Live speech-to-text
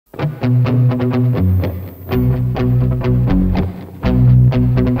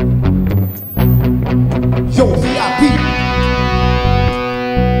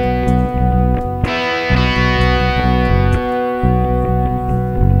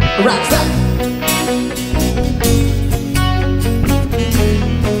Rock that.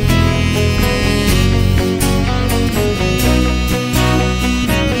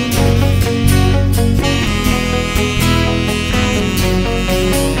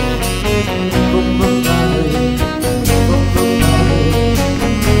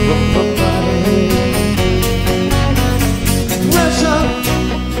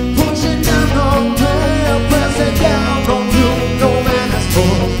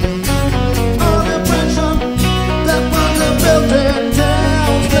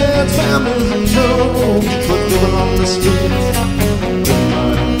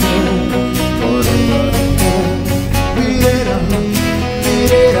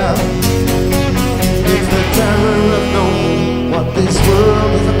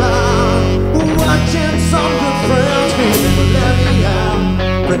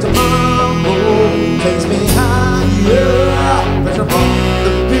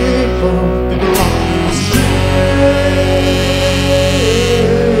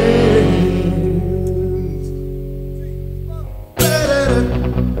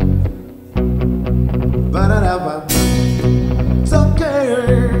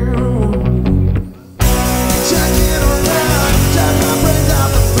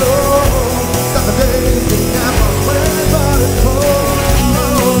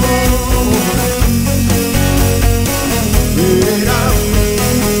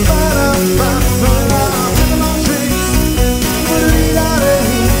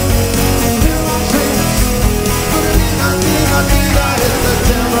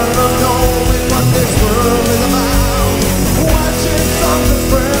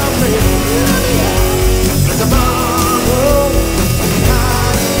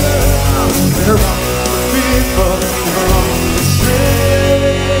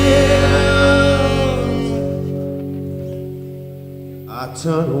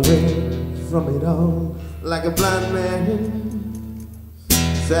 Turn away from it all like a blind man.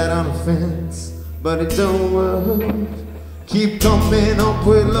 Sat on a fence, but it don't work. Keep coming up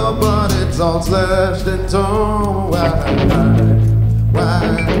with love, but it's all slashed and torn. Why?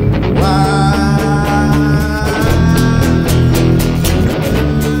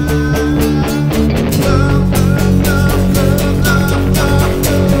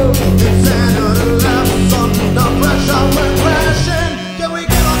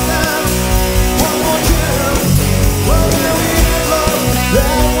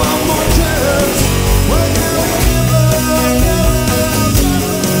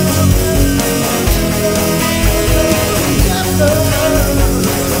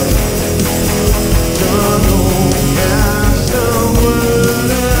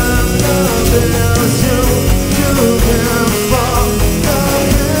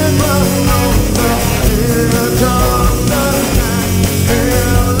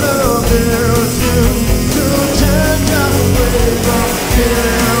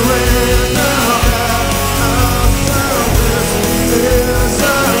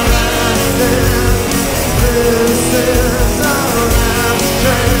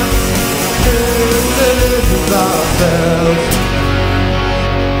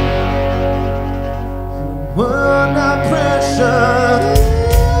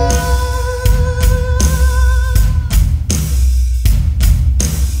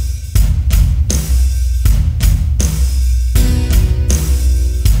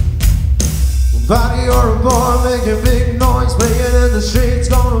 Body or a boy making big noise, playing in the streets,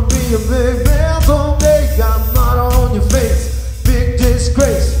 gonna be a big man someday. Got mud on your face, big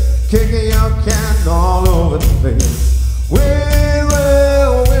disgrace, kicking your can all over the place. We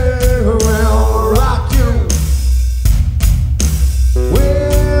will rock you. We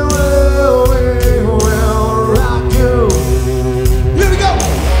will rock you. Here we go.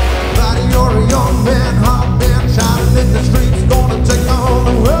 Body or a young man, hot man, shouting in the streets, gonna take on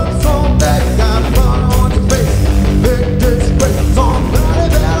the world someday.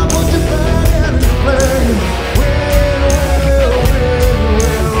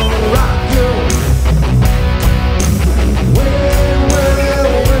 We'll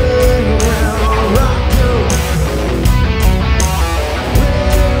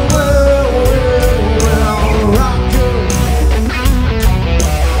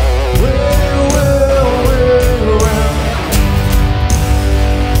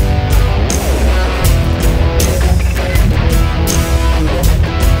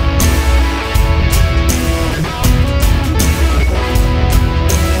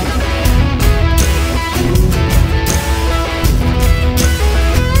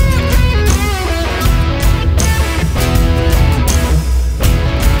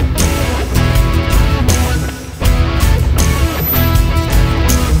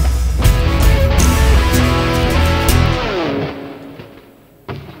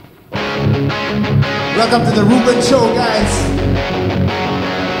Welcome to the Ruben Show, guys.